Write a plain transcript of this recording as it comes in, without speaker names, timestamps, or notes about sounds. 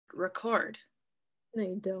record. No,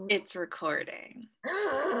 you don't. It's recording.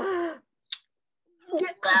 Yes.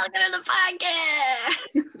 Welcome to the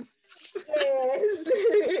podcast. Yes.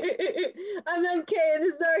 I'm MK and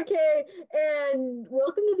this is RK, and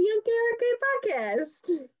welcome to the MKRK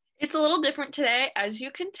podcast. It's a little different today, as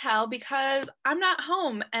you can tell, because I'm not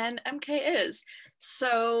home and MK is.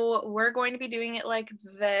 So we're going to be doing it like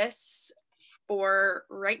this for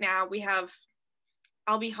right now.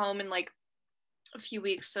 I'll be home in like a few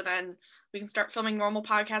weeks, so then we can start filming normal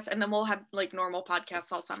podcasts, and then we'll have like normal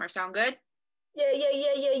podcasts all summer. Sound good? Yeah.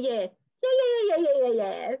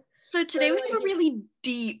 So today we have a really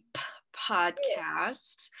deep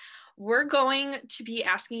podcast. We're going to be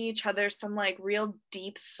asking each other some like real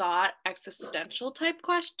deep thought, existential type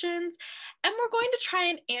questions, and we're going to try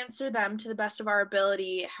and answer them to the best of our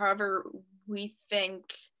ability, however we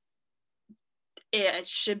think it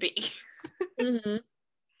should be. Mm-hmm.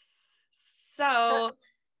 So,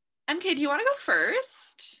 MK, do you want to go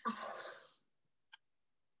first?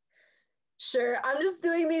 Sure, I'm just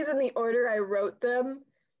doing these in the order I wrote them.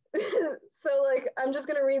 So like I'm just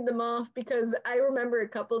gonna read them off because I remember a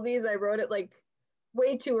couple of these I wrote it like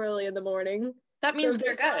way too early in the morning. That means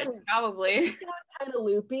they're good, probably. Kind of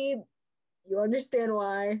loopy. You understand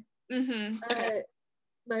why. Mm-hmm. Okay.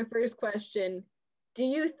 My first question, do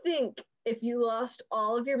you think if you lost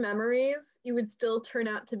all of your memories, you would still turn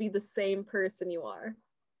out to be the same person you are?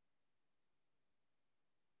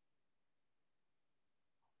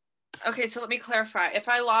 Okay, so let me clarify. If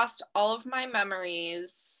I lost all of my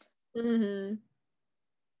memories Mm-hmm.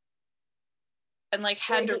 and like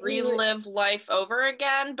had to relive life over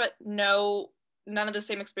again, but none of the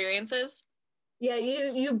same experiences? Yeah,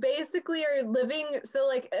 you basically are living, so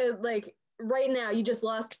like right now you just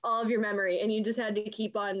lost all of your memory and you just had to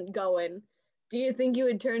keep on going. Do you think you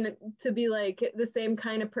would turn to be like the same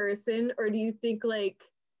kind of person, or do you think like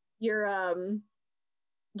you're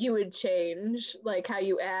you would change like how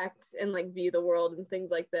you act and like view the world and things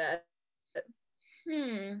like that?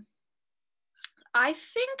 I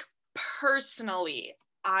think personally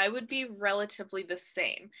I would be relatively the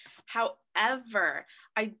same. However,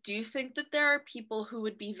 I do think that there are people who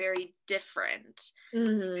would be very different,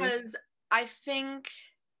 because I think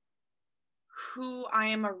who I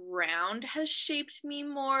am around has shaped me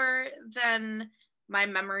more than my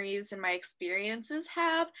memories and my experiences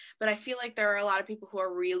have, but I feel like there are a lot of people who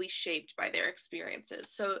are really shaped by their experiences.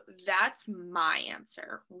 So that's my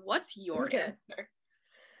answer. What's your answer?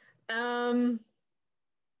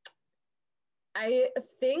 I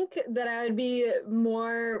think that I would be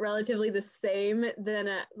more relatively the same than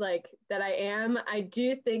that I am. I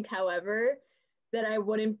do think, however, that I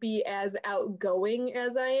wouldn't be as outgoing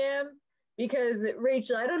as I am because,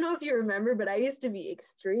 Rachel, I don't know if you remember, but I used to be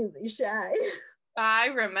extremely shy. I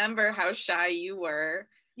remember how shy you were.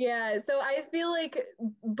 Yeah, so I feel like,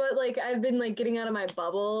 but like I've been like getting out of my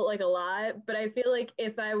bubble like a lot, but I feel like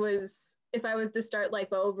if I was to start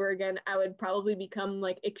life over again, I would probably become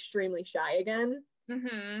like extremely shy again.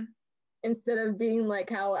 Mm-hmm. Instead of being like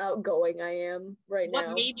how outgoing I am right now.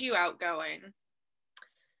 What made you outgoing?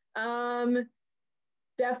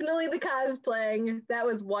 Definitely the cosplaying. That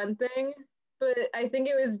was one thing, but I think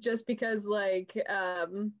it was just because like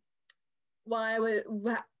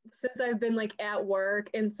since I've been like at work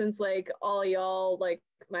and since like all y'all like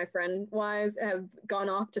my friend wise have gone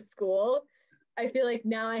off to school, I feel like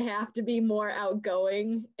now I have to be more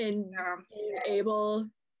outgoing and being able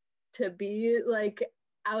to be like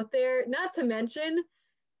out there. Not to mention,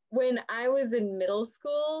 when I was in middle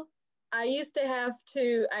school, I used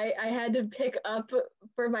to I had to pick up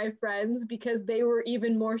for my friends because they were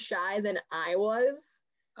even more shy than I was.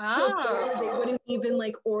 To a point where they wouldn't even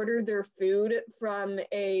like order their food from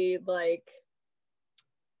a like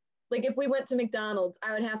if we went to McDonald's,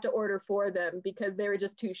 I would have to order for them because they were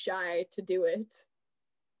just too shy to do it.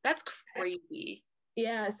 That's crazy.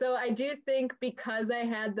 Yeah, so I do think because I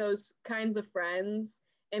had those kinds of friends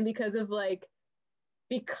and because of like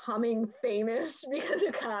becoming famous because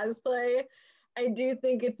of cosplay, I do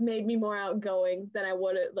think it's made me more outgoing than I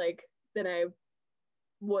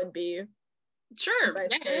would be. Sure. If I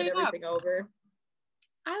started everything over.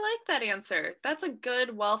 I like that answer. That's a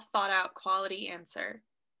good, well thought out quality answer.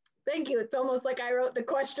 Thank you. It's almost like I wrote the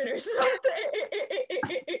question or something.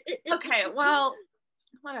 Okay, well,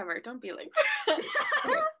 whatever. Don't be like that.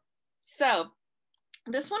 So,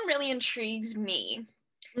 this one really intrigues me.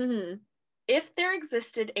 Mm-hmm. If there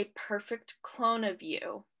existed a perfect clone of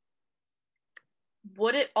you,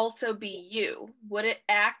 would it also be you? Would it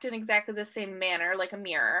act in exactly the same manner, like a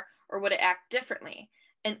mirror, or would it act differently?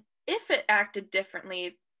 And if it acted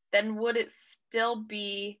differently, then would it still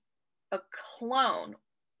be a clone?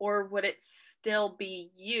 or would it still be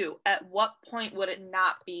you? At what point would it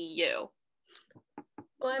not be you?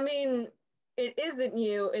 Well, I mean, it isn't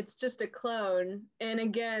you, it's just a clone. And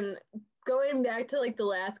again, going back to like the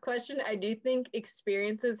last question, I do think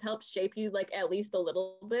experiences help shape you like at least a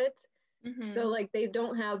little bit. Mm-hmm. So like they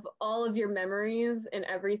don't have all of your memories and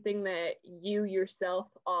everything that you yourself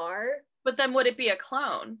are. But then would it be a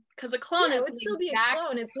clone? Because a clone is it would an still be a exact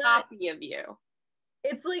clone. It's not copy of you.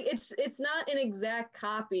 it's like it's not an exact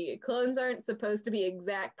copy. Clones aren't supposed to be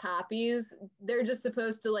exact copies. They're just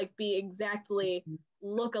supposed to like be exactly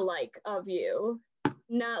look-alike of you,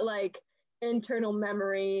 not like internal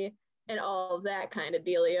memory and all of that kind of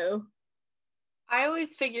dealio. I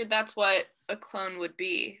always figured that's what a clone would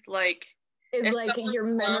be. Like, Is if like someone your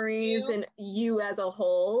cloned memories you, and you as a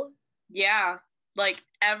whole. yeah, like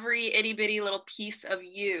every itty bitty little piece of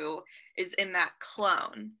you is in that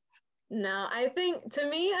clone. No, I think to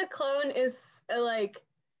me a clone is like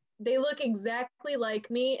they look exactly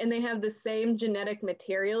like me and they have the same genetic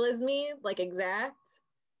material as me, like exact,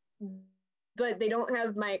 but they don't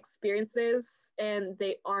have my experiences and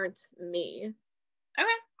they aren't me. Okay.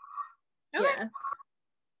 Yeah.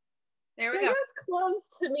 There we I go. guess clones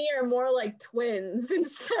to me are more like twins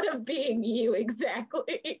instead of being you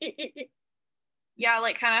exactly. Yeah,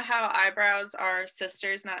 like kind of how eyebrows are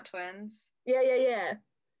sisters, not twins. Yeah.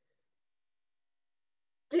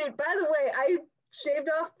 Dude, by the way, I shaved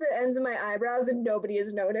off the ends of my eyebrows and nobody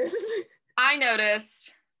has noticed. I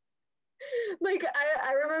noticed. Like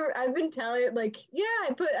I remember I've been telling like, yeah,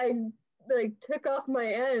 I like took off my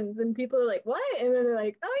ends and people are like, what? And then they're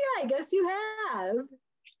like, oh yeah, I guess you have.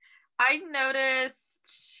 I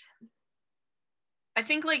noticed, I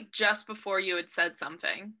think like just before you had said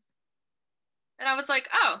something. And I was like,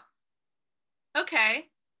 oh, okay.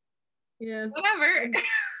 Yeah. Whatever.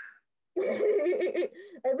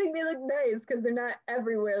 I think they look nice because they're not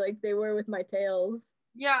everywhere like they were with my tails.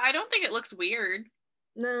 Yeah, I don't think it looks weird.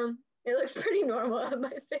 No, it looks pretty normal on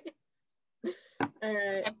my face. All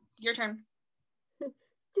right. It's your turn. Do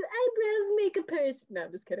eyebrows make a person? No,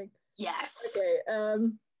 I'm just kidding. Yes. Okay.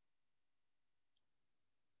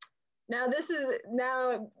 Now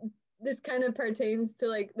this kind of pertains to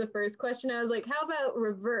like the first question. I was like, how about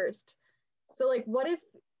reversed? So like, what if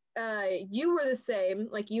you were the same,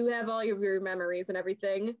 like you have all of your memories and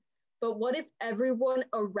everything, but what if everyone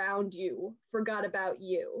around you forgot about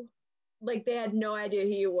you? Like they had no idea who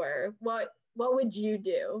you were. What would you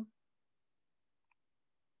do?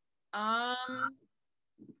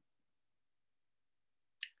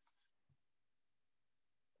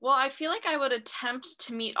 Well, I feel like I would attempt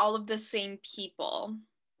to meet all of the same people.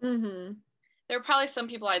 Mm-hmm. There are probably some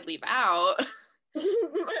people I'd leave out.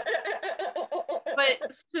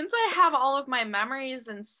 But since I have all of my memories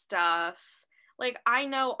and stuff, like I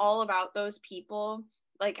know all about those people,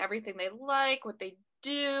 like everything they like, what they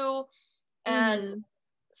do. And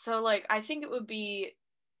so like I think it would be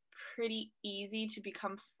pretty easy to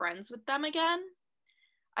become friends with them again.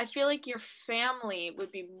 I feel like your family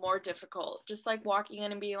would be more difficult. Just like walking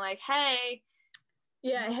in and being like, hey,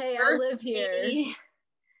 yeah, hey, I live here.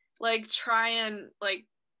 Like try and like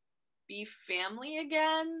be family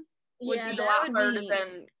again would Yeah, be a that lot would harder be.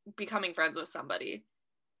 than becoming friends with somebody.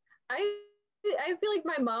 I feel like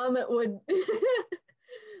my mom would.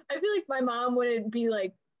 I feel like my mom wouldn't be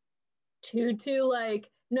like too like,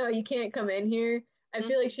 no, you can't come in here. I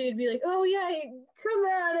feel like she'd be like, oh yeah, come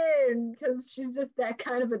on in, because she's just that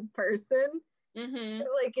kind of a person.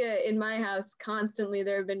 It's like in my house, constantly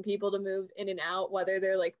there have been people to move in and out, whether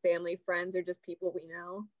they're like family, friends, or just people we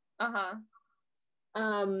know.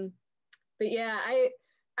 But yeah,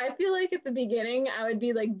 I feel like at the beginning I would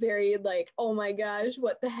be like very like, oh my gosh,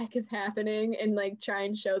 what the heck is happening? And like try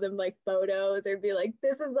and show them like photos or be like,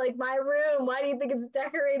 this is like my room. Why do you think it's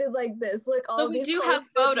decorated like this? Look, all we these do have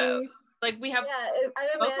photos. me. Like we have. Yeah, I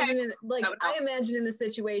imagine in the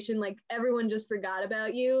situation like everyone just forgot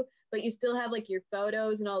about you, but you still have like your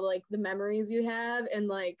photos and all like the memories you have, and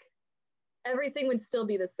like everything would still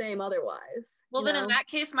be the same otherwise. Well, then in that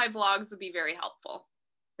case, my vlogs would be very helpful.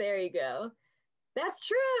 There you go. That's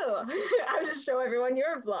true. I would just show everyone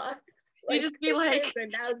your vlogs. Like, you just be like, you're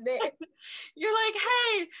like,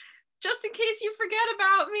 hey, just in case you forget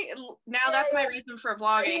about me. Now that's my reason for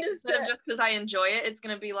vlogging. Instead of just because I enjoy it, it's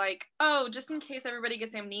going to be like, oh, just in case everybody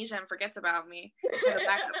gets amnesia and forgets about me.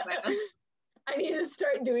 I need to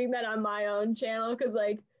start doing that on my own channel because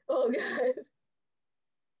like, oh God.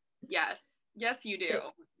 Yes, you do.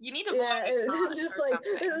 You need to vlog it's just like,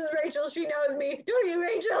 this is Rachel, she knows me. Do you,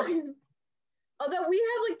 Rachel? Although we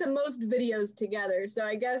have like the most videos together, so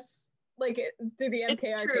I guess like through the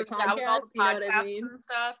MKRK podcast, with all the podcasts you know what I mean? And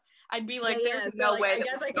stuff. I'd be like, yeah. there's So no like, way I that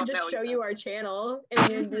guess we I could don't know just show each you other. our channel, and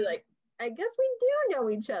you'd be like, I guess we do know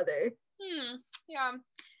each other. Yeah, it'd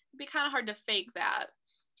be kind of hard to fake that.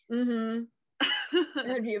 Mm-hmm.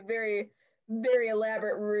 That'd be a very, very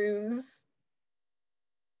elaborate ruse.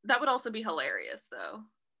 That would also be hilarious, though.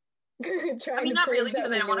 Trying to not prove really, that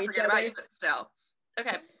because I we don't knew want to each forget about other. you, but still.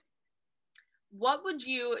 Okay. What would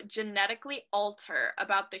you genetically alter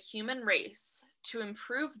about the human race to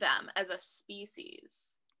improve them as a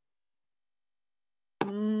species?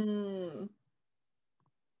 Mm.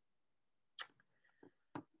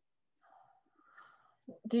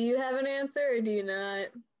 Do you have an answer or do you not? I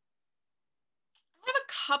have a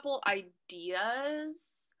couple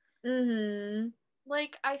ideas. Mm-hmm.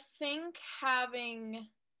 Like, I think having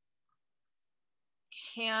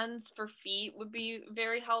hands for feet would be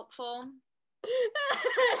very helpful.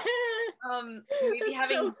 Maybe That's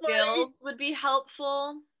having so funny. gills would be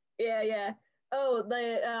helpful. Yeah. Oh,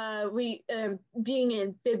 being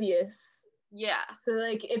amphibious. Yeah. So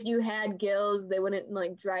like if you had gills, they wouldn't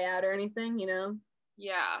like dry out or anything, you know?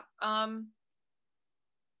 Yeah.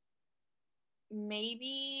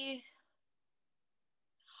 Maybe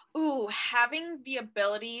having the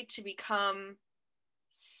ability to become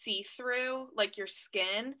see-through, like your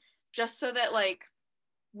skin, just so that like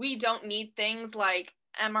we don't need things like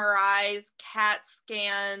MRIs, CAT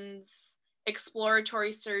scans,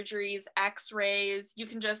 exploratory surgeries, x-rays. You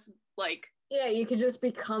can just like, Yeah, you could just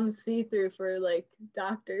become see-through for like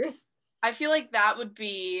doctors. I feel like that would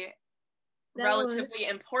be That relatively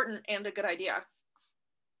important and a good idea.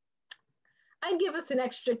 I'd give us an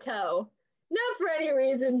extra toe. Not for any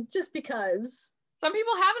reason, just because. Some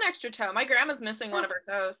people have an extra toe. My grandma's missing one of her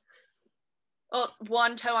toes. Well,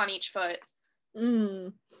 one toe on each foot. Let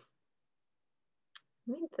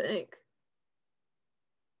me think.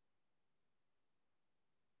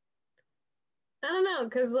 I don't know,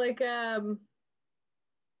 because like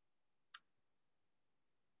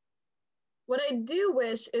what I do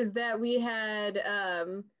wish is that we had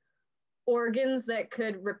organs that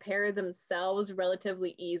could repair themselves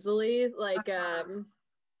relatively easily. Like oh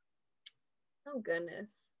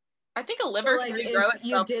goodness. I think a So liver like can if regrow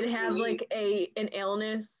you itself. did have like an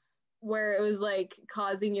illness where it was like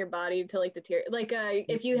causing your body to like deteriorate, like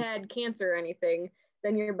if you had cancer or anything,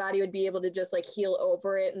 then your body would be able to just like heal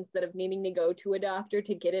over it instead of needing to go to a doctor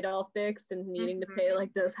to get it all fixed and needing to pay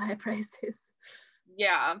like those high prices.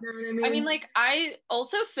 Yeah. You know what I I mean? mean, like, I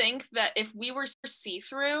also think that if we were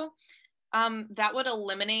see-through, that would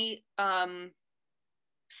eliminate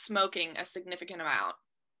smoking a significant amount.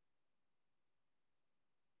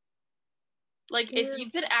 Like, if you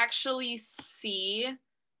could actually see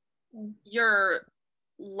your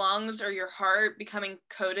lungs or your heart becoming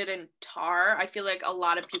coated in tar, I feel like a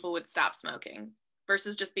lot of people would stop smoking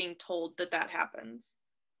versus just being told that that happens.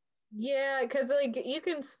 Yeah, because like you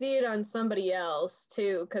can see it on somebody else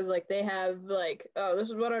too, because like they have like, oh, this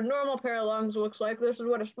is what a normal pair of lungs looks like. This is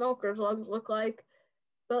what a smoker's lungs look like.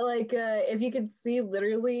 But like, if you could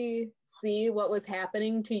literally see what was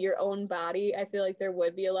happening to your own body, I feel like there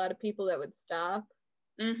would be a lot of people that would stop.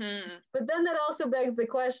 But then that also begs the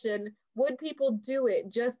question: would people do it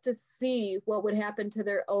just to see what would happen to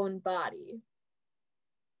their own body?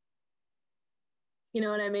 You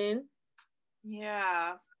know what I mean?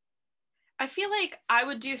 Yeah. I feel like I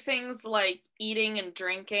would do things like eating and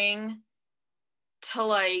drinking to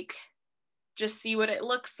like just see what it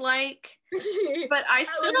looks like. But I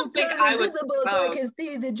still don't think I would so I can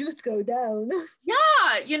see the juice go down.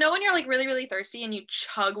 Yeah, you know when you're like really, really thirsty and you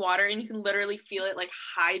chug water and you can literally feel it like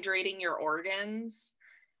hydrating your organs?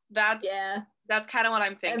 That's kind of what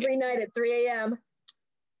I'm thinking. Every night at 3 a.m.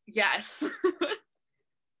 Yes.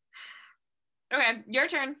 Okay, your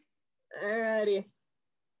turn. Alrighty.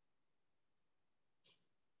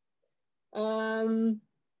 I'm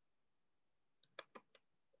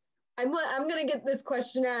gonna get this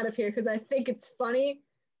question out of here because I think it's funny,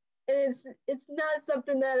 and it's not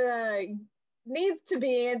something that needs to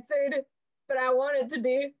be answered, but I want it to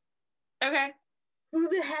be. Okay. Who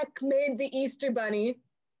the heck made the Easter Bunny?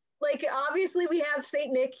 Like, obviously we have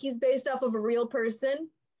Saint Nick. He's based off of a real person,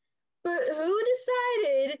 but who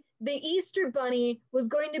decided the Easter Bunny was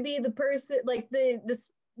going to be the person, like the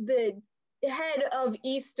head of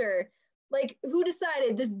Easter? Like, who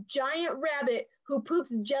decided this giant rabbit who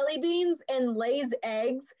poops jelly beans and lays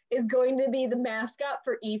eggs is going to be the mascot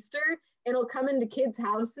for Easter and will come into kids'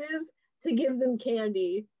 houses to give them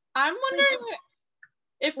candy? I'm wondering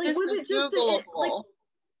if this was is it just Googleable.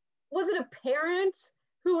 was it a parent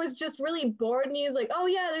who was just really bored and he was like, oh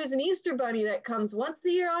yeah, there's an Easter Bunny that comes once a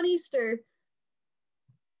year on Easter?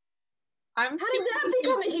 I'm How did that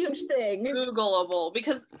become a huge thing? Googleable,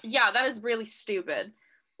 because yeah, that is really stupid.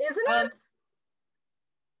 Isn't it?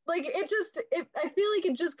 Like, I feel like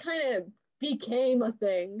it just kind of became a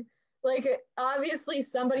thing. Like, obviously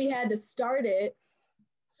somebody had to start it.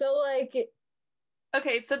 So, like...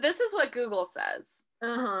 Okay, so this is what Google says.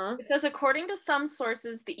 Uh-huh. It says, according to some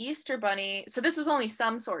sources, the Easter Bunny, so this is only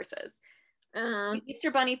some sources. Uh-huh. The Easter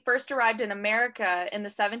Bunny first arrived in America in the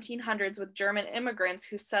 1700s with German immigrants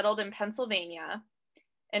who settled in Pennsylvania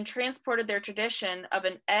and transported their tradition of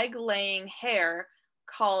an egg-laying hare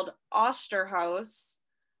called Osterhaus.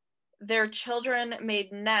 Their children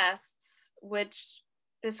made nests, which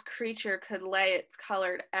this creature could lay its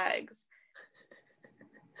colored eggs.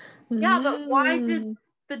 Yeah, but why did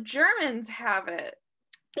the Germans have it?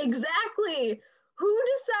 Exactly. Who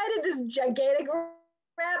decided this gigantic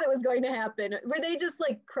rabbit was going to happen? Were they just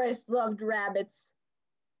like, Christ loved rabbits?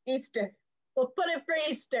 Easter. We'll put it for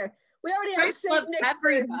Easter. We already have Saint Nick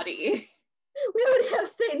everybody. We already have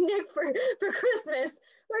Saint Nick for Christmas.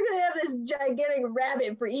 We're gonna have this gigantic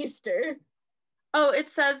rabbit for Easter. Oh, it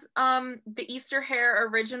says the Easter hare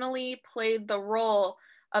originally played the role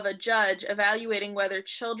of a judge evaluating whether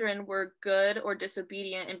children were good or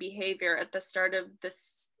disobedient in behavior at the start of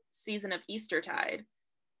this season of Eastertide.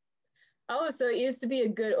 Oh, so it used to be a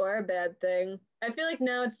good or a bad thing. I feel like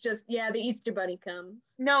now it's just, yeah, the Easter Bunny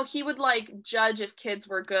comes. No, he would like judge if kids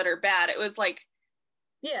were good or bad. It was like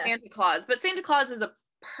Santa Claus, but Santa Claus is a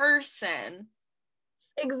person.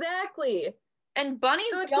 Exactly. And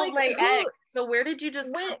bunnies don't lay eggs. So where did you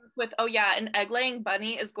just come up with, oh yeah, an egg-laying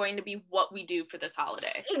bunny is going to be what we do for this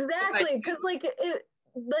holiday? Exactly, because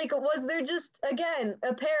was there just, again,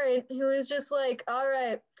 a parent who is just like, all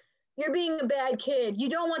right, you're being a bad kid. You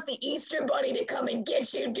don't want the Easter Bunny to come and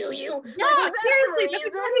get you, do you? Yeah, like, seriously, that's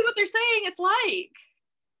exactly what they're saying. It's like.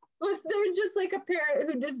 Was there just like a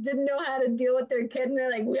parent who just didn't know how to deal with their kid, and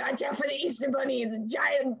they're like, watch out for the Easter Bunny. It's a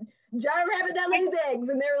giant rabbit that lays eggs.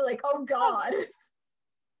 And they were like, oh God.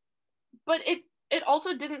 But it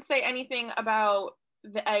also didn't say anything about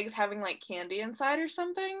the eggs having like candy inside or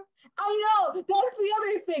something. I know, that's the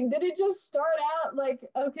other thing. Did it just start out like,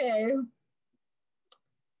 okay,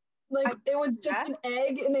 like it was just an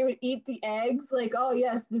egg and they would eat the eggs, like, oh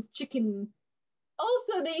yes, this chicken.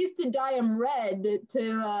 Also, they used to dye them red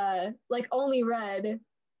to like only red.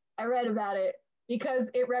 I read about it because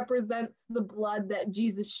it represents the blood that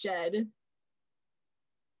Jesus shed.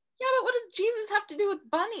 Yeah, but what does Jesus have to do with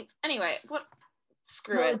bunnies? Anyway, what?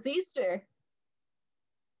 Screw it. It's Easter.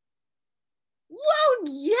 Well,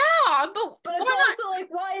 yeah, but it's also like,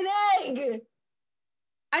 why an egg?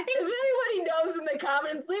 I think if anybody knows in the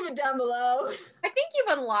comments, leave it down below. I think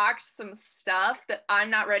you've unlocked some stuff that I'm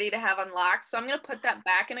not ready to have unlocked, so I'm gonna put that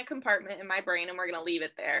back in a compartment in my brain and we're gonna leave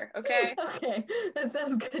it there, okay? Okay, that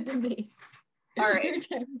sounds good to me. All right.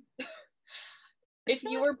 If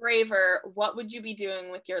you were braver, what would you be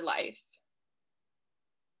doing with your life?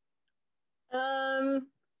 I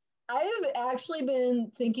have actually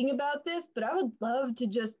been thinking about this, but I would love to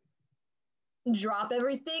just drop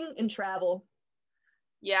everything and travel.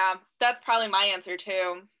 Yeah, that's probably my answer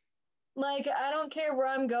too. Like, I don't care where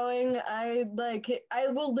I'm going. I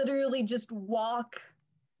will literally just walk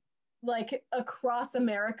like across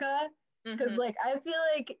America because like I feel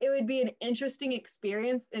like it would be an interesting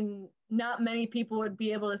experience and not many people would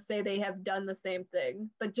be able to say they have done the same thing.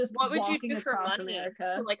 But just what would you do for across money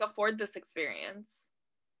America to like afford this experience?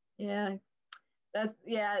 Yeah,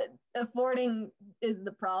 affording is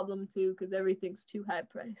the problem too because everything's too high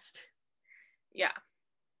priced. Yeah.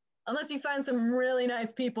 Unless you find some really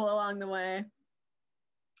nice people along the way.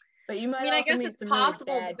 But you might also meet some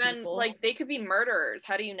possible, really bad people. Like, they could be murderers.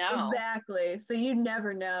 How do you know? Exactly. So you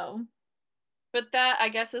never know. But that, I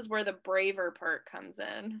guess, is where the braver part comes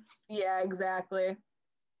in. Yeah, exactly.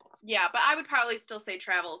 Yeah, but I would probably still say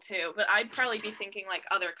travel too. But I'd probably be thinking like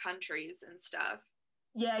other countries and stuff.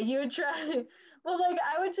 Yeah, you would try. Well, like,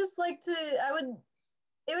 I would just like to,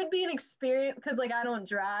 it would be an experience because like I don't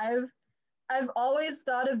drive. I've always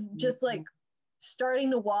thought of just like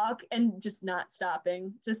starting to walk and just not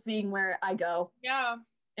stopping, just seeing where I go. Yeah.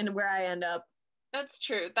 And where I end up. That's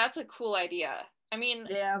true. That's a cool idea. I mean,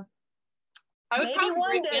 yeah. I would maybe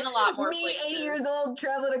one day in a lot more me, places. 80 years old,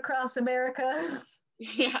 traveling across America.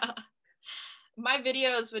 Yeah. My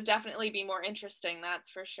videos would definitely be more interesting, that's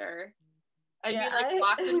for sure. I'd be like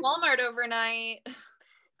locked in Walmart overnight.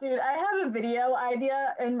 Dude, I have a video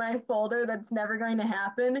idea in my folder that's never going to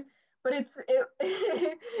happen. But it just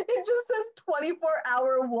says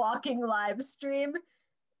 24-hour walking live stream.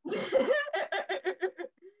 I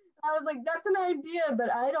was like, that's an idea,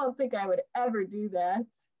 but I don't think I would ever do that.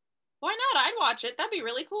 Why not? I'd watch it. That'd be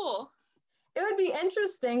really cool. it would be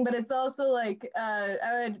interesting, but it's also like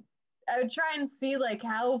I would try and see like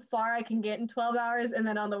how far I can get in 12 hours and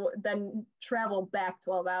then travel back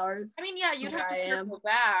 12 hours. I mean, yeah, you'd from have to where I am. circle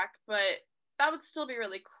back, but that would still be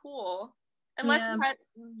really cool. Unless Yeah,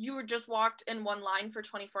 you were just walked in one line for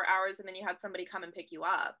 24 hours and then you had somebody come and pick you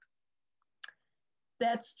up.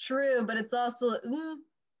 that's true, but it's also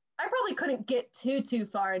I probably couldn't get too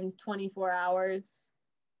far in 24 hours.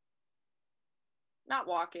 Not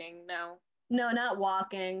walking, no. No, not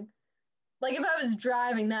walking. Like if I was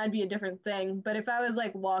driving, that'd be a different thing. But if I was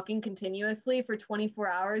like walking continuously for 24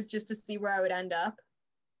 hours just to see where I would end up.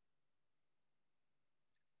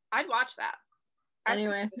 I'd watch that.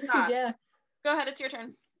 Anyway, yeah. Go ahead, it's your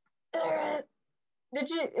turn. All right. Did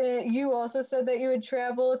you also said that you would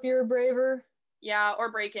travel if you were braver? Yeah,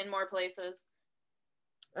 or break in more places.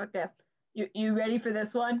 Okay. You ready for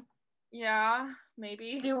this one? Yeah,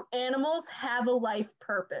 maybe. Do animals have a life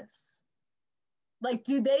purpose? Like,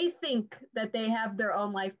 do they think that they have their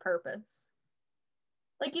own life purpose?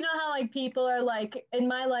 Like, you know how like people are like, in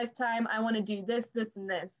my lifetime, I want to do this, this, and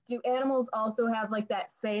this. Do animals also have like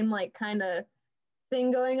that same like kind of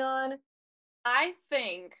thing going on? I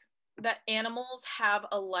think that animals have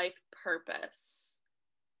a life purpose.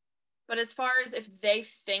 But as far as if they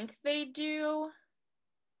think they do,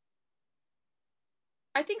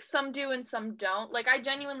 I think some do and some don't. Like, I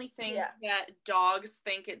genuinely think that dogs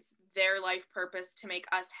think it's their life purpose to make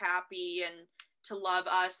us happy and to love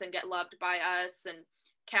us and get loved by us. And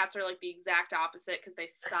cats are like the exact opposite because they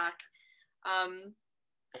suck.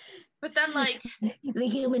 But then, like, the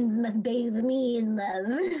humans must bathe me in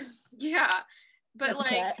love. Yeah. But, That's like,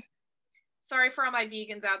 cat. Sorry for all my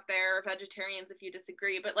vegans out there, or vegetarians if you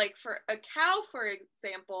disagree, but like for a cow, for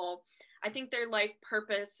example, I think their life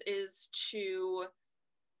purpose is to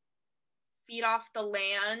feed off the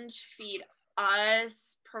land, feed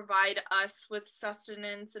us, provide us with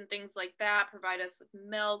sustenance and things like that, provide us with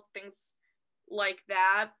milk, things like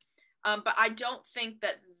that. But I don't think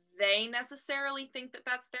that they necessarily think that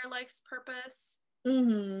that's their life's purpose.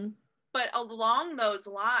 Mm-hmm. But along those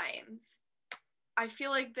lines, I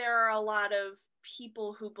feel like there are a lot of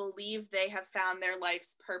people who believe they have found their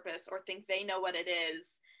life's purpose or think they know what it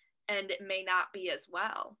is, and it may not be as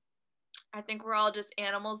well. I think we're all just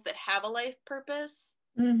animals that have a life purpose,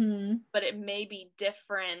 but it may be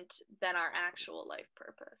different than our actual life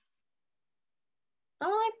purpose. I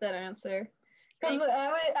like that answer. Because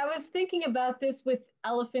I was thinking about this with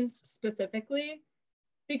elephants specifically,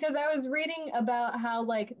 because I was reading about how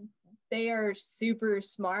like they are super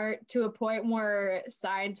smart to a point where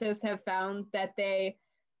scientists have found that they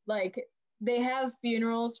have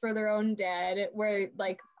funerals for their own dead, where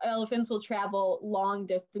like elephants will travel long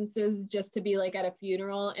distances just to be like at a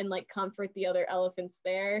funeral and like comfort the other elephants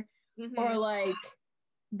there. Or like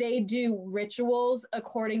they do rituals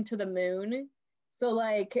according to the moon. So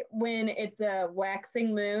like when it's a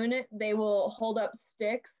waxing moon, they will hold up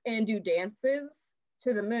sticks and do dances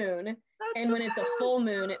to the moon. And when it's a full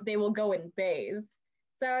moon, they will go and bathe.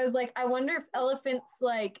 So I was like, I wonder if elephants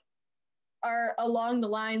like are along the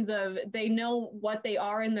lines of they know what they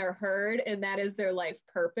are in their herd and that is their life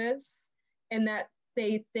purpose, and that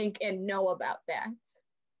they think and know about that.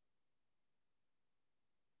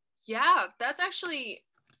 Yeah, that's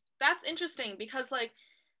interesting, because like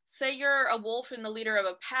say you're a wolf and the leader of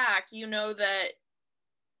a pack, you know that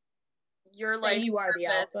your life you are the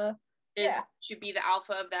alpha is to be the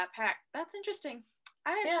alpha of that pack. That's interesting.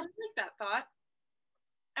 I actually like that thought.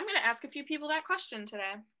 I'm going to ask a few people that question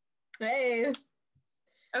today. Hey.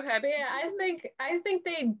 Okay. But yeah, I think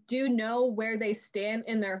they do know where they stand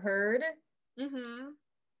in their herd. And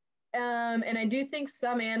I do think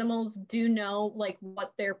some animals do know like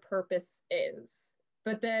what their purpose is.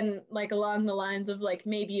 But then like along the lines of like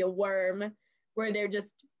maybe a worm where they're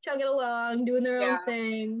just chugging along, doing their own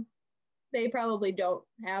thing. They probably don't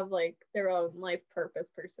have like their own life purpose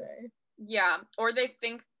per se. Yeah, or they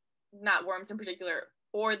think, not worms in particular,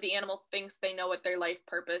 or the animal thinks they know what their life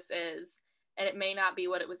purpose is, and it may not be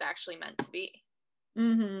what it was actually meant to be.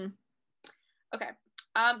 Okay.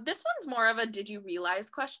 This one's more of a did you realize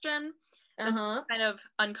question. This is kind of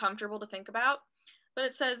uncomfortable to think about. But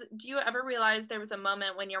it says, do you ever realize there was a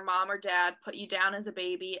moment when your mom or dad put you down as a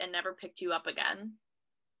baby and never picked you up again?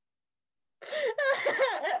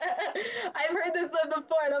 I've heard this one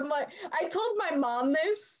before, and I'm like, I told my mom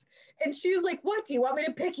this, and she was like, what, do you want me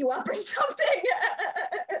to pick you up or something?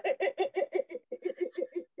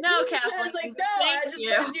 No, Kathleen. I was like, no, I just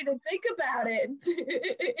wanted you to think about it.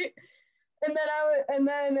 And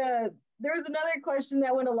then there was another question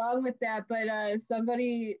that went along with that, but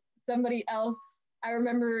somebody else, I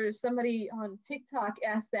remember somebody on TikTok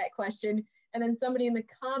asked that question. And then somebody in the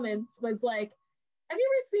comments was like, have you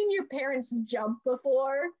ever seen your parents jump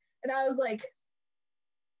before? And I was like,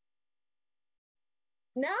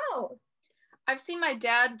 no. I've seen my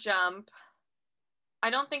dad jump. I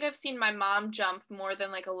don't think I've seen my mom jump more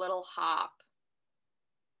than like a little hop.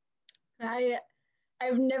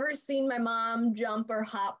 I've never seen my mom jump or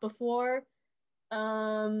hop before.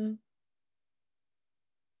 I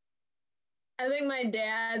think my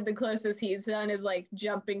dad, the closest he's done is like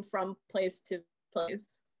jumping from place to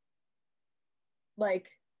place. Like,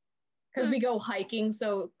 because we go hiking,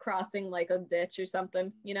 so crossing like a ditch or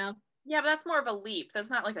something, you know? Yeah, but that's more of a leap.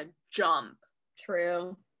 That's not like a jump.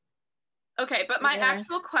 True. Okay, but my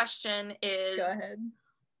actual question is, go ahead.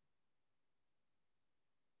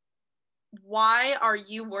 Why are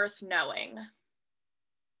you worth knowing?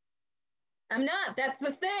 I'm not. That's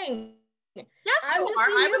the thing. Yes, I'm just a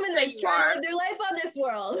human that's trying to live their life on this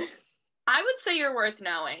world. I would say you're worth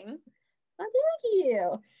knowing. Well, thank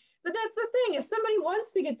you. But that's the thing. If somebody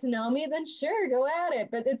wants to get to know me, then sure, go at it.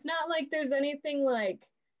 But it's not like there's anything like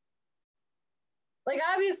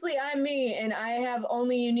obviously I'm me and I have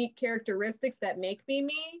only unique characteristics that make me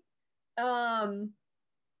me. But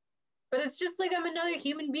it's just like I'm another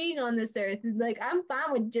human being on this earth. Like I'm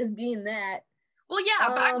fine with just being that. Well, yeah,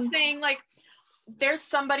 but I'm saying like there's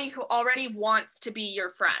somebody who already wants to be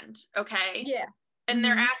your friend, okay? Yeah. And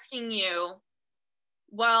they're asking you,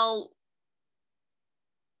 well,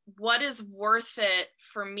 what is worth it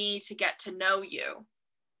for me to get to know you?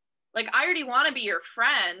 Like, I already want to be your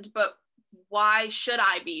friend, but why should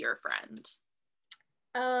I be your friend?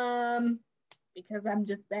 Because I'm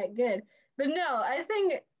just that good. But no, I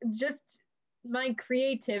think just my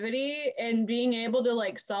creativity and being able to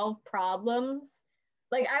like solve problems.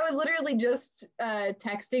 Like I was literally just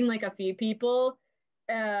texting like a few people.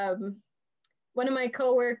 One of my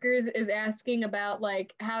coworkers is asking about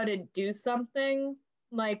like how to do something,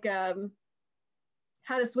 like how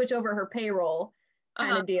to switch over her payroll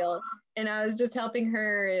kind of deal. And I was just helping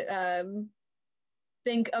her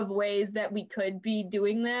think of ways that we could be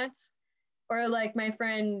doing that. Or like my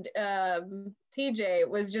friend TJ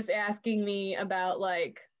was just asking me about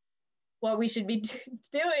like what we should be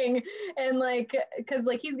doing, and like because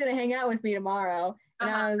like he's gonna hang out with me tomorrow, and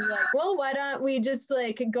I was like, well, why don't we just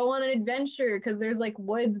like go on an adventure, because there's like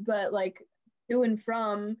woods but like to and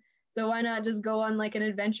from, so why not just go on like an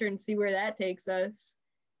adventure and see where that takes us.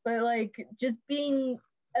 But like just being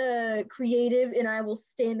creative, and I will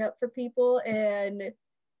stand up for people, and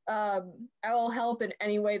I will help in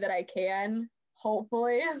any way that I can,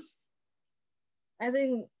 hopefully. I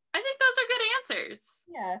think those are good answers.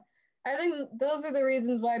 Yeah. I think those are the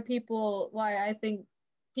reasons why I think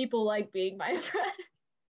people like being my friend.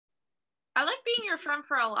 I like being your friend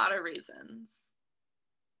for a lot of reasons.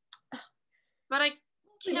 But I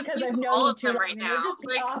can't because I've known you too long right now. It would just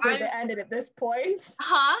be awkward to end it at this point.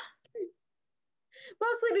 Huh?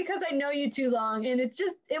 Mostly because I know you too long, and it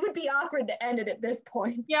would be awkward to end it at this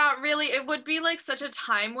point. Yeah, really, it would be like such a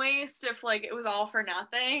time waste if like it was all for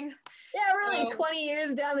nothing. Yeah, really, 20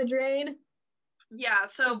 years down the drain. Yeah,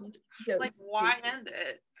 so like why end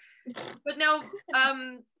it? But no, I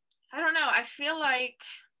don't know. I feel like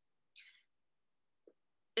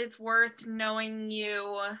it's worth knowing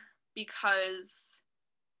you because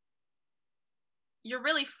you're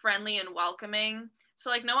really friendly and welcoming. So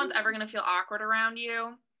like no one's ever gonna feel awkward around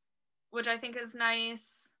you, which I think is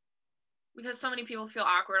nice because so many people feel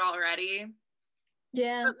awkward already.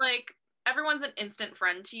 Yeah. But like everyone's an instant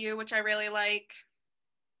friend to you, which I really like.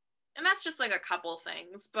 And that's just like a couple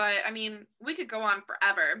things, but I mean, we could go on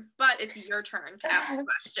forever, but it's your turn to ask a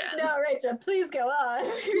question. No, Rachel, please go on.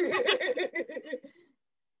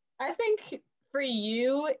 I think for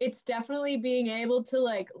you, it's definitely being able to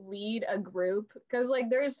like lead a group, because like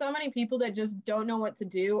there's so many people that just don't know what to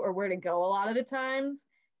do or where to go a lot of the times.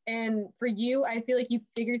 And for you, I feel like you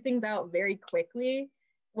figure things out very quickly.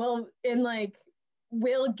 Well, and like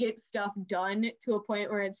will get stuff done to a point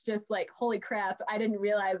where it's just like, holy crap, I didn't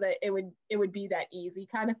realize that it would be that easy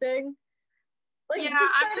kind of thing. Like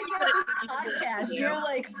just starting out this podcast, you're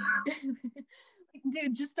like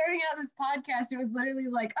dude, just starting out this podcast, it was literally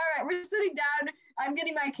like, all right, we're sitting down, I'm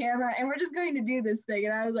getting my camera, and we're just going to do this thing.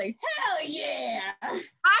 And I was like, hell yeah.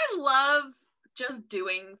 I love just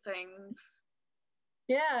doing things.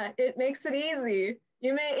 Yeah, it makes it easy.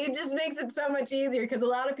 It just makes it so much easier, because a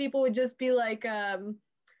lot of people would just be like,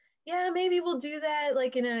 yeah, maybe we'll do that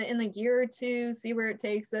like in a year or two, see where it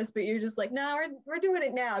takes us. But you're just like, no, we're doing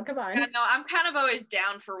it now. Come on. Yeah, no, I'm kind of always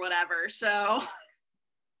down for whatever, so.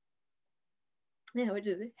 Yeah, which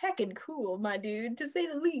is heckin' cool, my dude, to say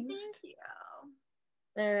the least. Thank you.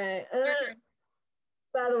 All right.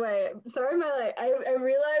 By the way, sorry, I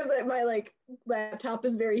realized that my laptop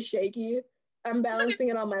is very shaky. I'm It's like, balancing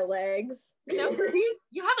it on my legs. no worries.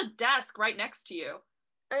 You have a desk right next to you.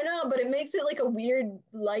 I know, but it makes it like a weird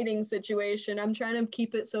lighting situation. I'm trying to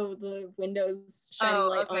keep it so the window's shining Oh,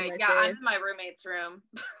 light on okay. my Yeah, I'm in my face. roommate's room.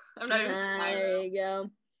 I'm not even in my There room. you go.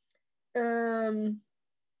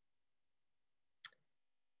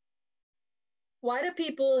 Why do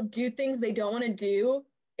people do things they don't want to do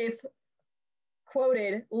if,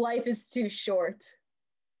 quoted, life is too short?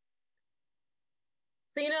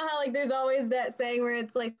 So you know how like there's always that saying where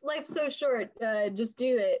it's like life's so short, just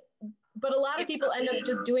do it. But a lot of Yeah. people end up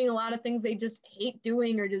just doing a lot of things they just hate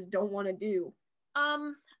doing or just don't want to do.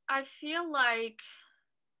 I feel like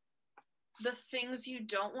the things you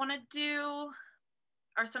don't want to do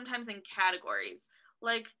are sometimes in categories.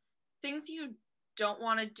 Like things you don't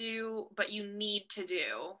want to do, but you need to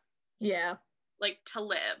do, Yeah. like to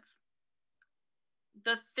live.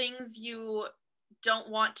 The things you don't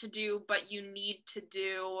want to do, but you need to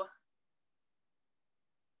do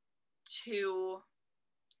to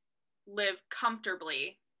live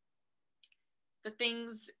comfortably. The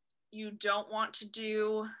things you don't want to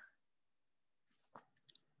do,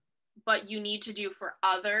 but you need to do for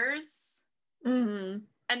others. Mm-hmm.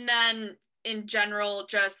 And then in general,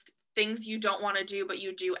 just things you don't want to do, but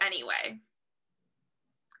you do anyway.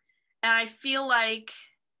 And I feel like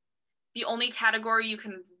the only category you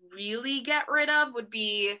can really get rid of would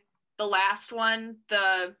be the last one,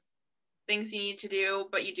 the things you need to do,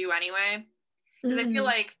 but you do anyway. Because I feel Mm-hmm.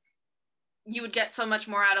 like you would get so much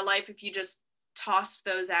more out of life if you just tossed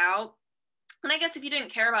those out. And I guess if you didn't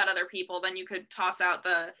care about other people, then you could toss out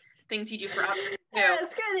the things you do for others too.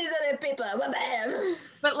 Screw these other people. What them?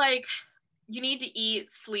 But like, you need to eat,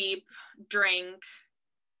 sleep, drink,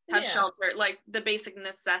 have Yeah. shelter, like the basic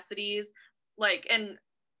necessities. Like, and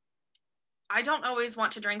I don't always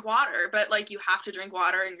want to drink water, but like you have to drink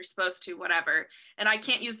water and you're supposed to, whatever. And I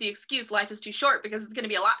can't use the excuse life is too short because it's going to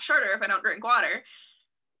be a lot shorter if I don't drink water.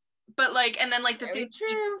 But like, and then like the Very things you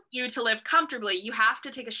true. do to live comfortably, you have to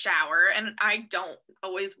take a shower. And I don't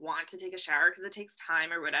always want to take a shower because it takes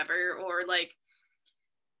time or whatever. Or like,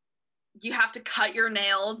 you have to cut your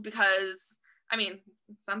nails because, I mean,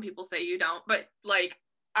 some people say you don't, but like,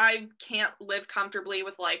 I can't live comfortably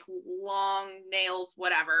with like long nails,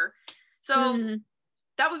 whatever. So Mm-hmm.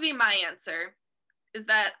 that would be my answer, is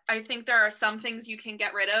that I think there are some things you can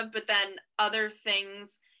get rid of, but then other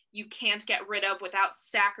things you can't get rid of without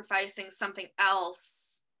sacrificing something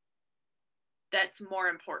else that's more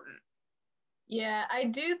important. Yeah, I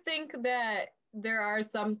do think that there are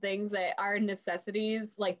some things that are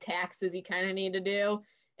necessities, like taxes you kind of need to do.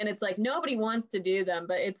 And it's like nobody wants to do them,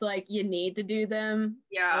 but it's like you need to do them,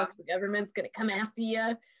 Yeah. else the government's going to come after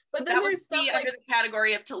you. But then That would there's stuff be like, under the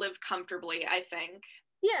category of to live comfortably, I think.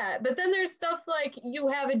 yeah, but then there's stuff like you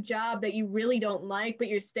have a job that you really don't like, but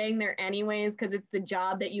you're staying there anyways because it's the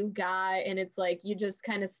job that you got. And it's like you just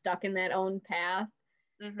kind of stuck in that own path.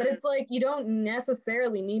 But Mm-hmm. it's like you don't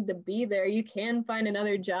necessarily need to be there. You can find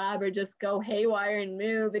another job or just go haywire and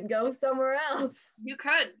move and go somewhere else. You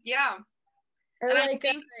could, yeah. Or And I like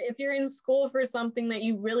think, if you're in school for something that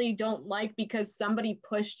you really don't like because somebody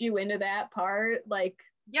pushed you into that part, like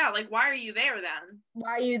yeah, like, why are you there then?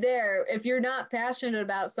 why are you there? If you're not passionate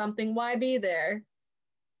about something, why be there?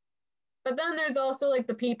 But then there's also like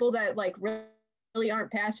the people that like really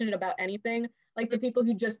aren't passionate about anything, like the people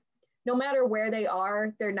who just no matter where they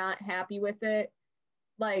are, they're not happy with it.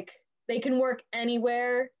 Like they can work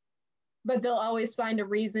anywhere, but they'll always find a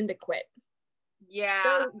reason to quit. Yeah.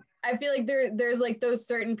 Those, I feel like there's like those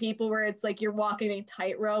certain people where it's like you're walking a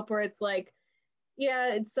tightrope where it's like,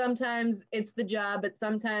 yeah, it's sometimes it's the job, but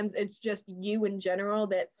sometimes it's just you in general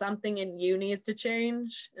that something in you needs to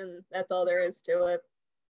change, and that's all there is to it.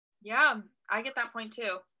 Yeah, I get that point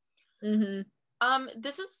too. Mm-hmm.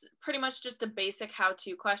 This is pretty much just a basic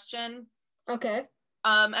how-to question. Okay.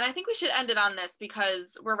 And I think we should end it on this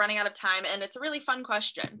because we're running out of time and it's a really fun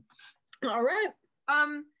question. All right. How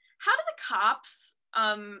do the cops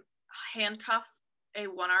handcuff a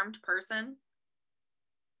one-armed person?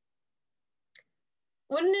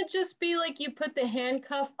 Wouldn't it just be like you put the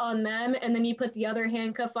handcuff on them and then you put the other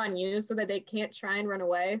handcuff on you so that they can't try and run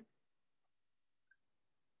away?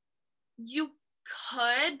 You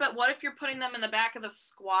could, but what if you're putting them in the back of a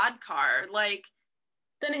squad car? Like,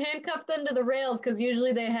 Then handcuff them to the rails because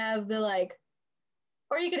usually they have the like,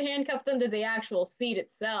 or you could handcuff them to the actual seat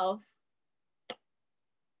itself.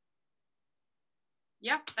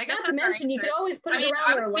 yeah, I guess Not to that's our mention, you answer. could always put I it mean, around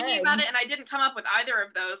I was their thinking about it and legs. I didn't come up with either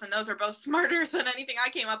of those, and those are both smarter than anything I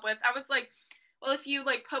came up with. I was like, well, if you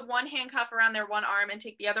like put one handcuff around their one arm and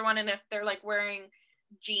take the other one, and if they're like wearing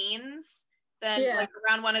jeans than Yeah. like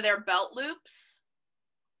around one of their belt loops.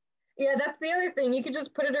 Yeah, that's the other thing. You could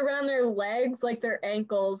just put it around their legs, like their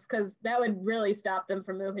ankles, because that would really stop them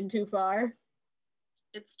from moving too far.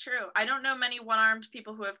 It's true. I don't know many one-armed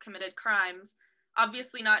people who have committed crimes.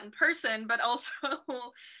 Obviously not in person, but also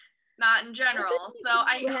not in general. So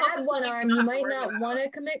I If you hope had it's one something arm, we don't you have to might worry not about. want to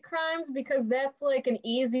commit crimes because that's like an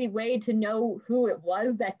easy way to know who it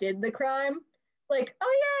was that did the crime. Like,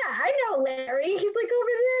 oh yeah, I know Larry. He's like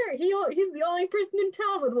over there. He's the only person in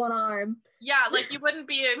town with one arm. Yeah, like you wouldn't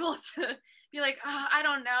be able to be like, oh, I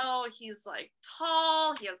don't know. He's like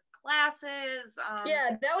tall. He has glasses.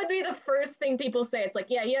 Yeah, that would be the first thing people say. It's like,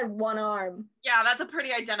 yeah, he had one arm. Yeah, that's a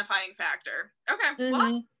pretty identifying factor. Okay, well,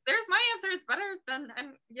 Mm-hmm. there's my answer. It's better than, and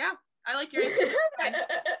yeah, I like your answer.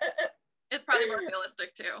 It's probably more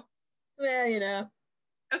realistic too. Yeah, you know.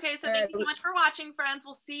 Okay, so All thank right. you so much for watching, friends.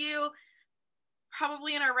 We'll see you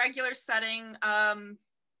probably in a regular setting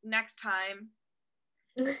next time.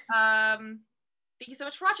 Thank you so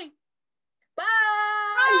much for watching. Bye.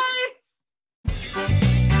 Bye.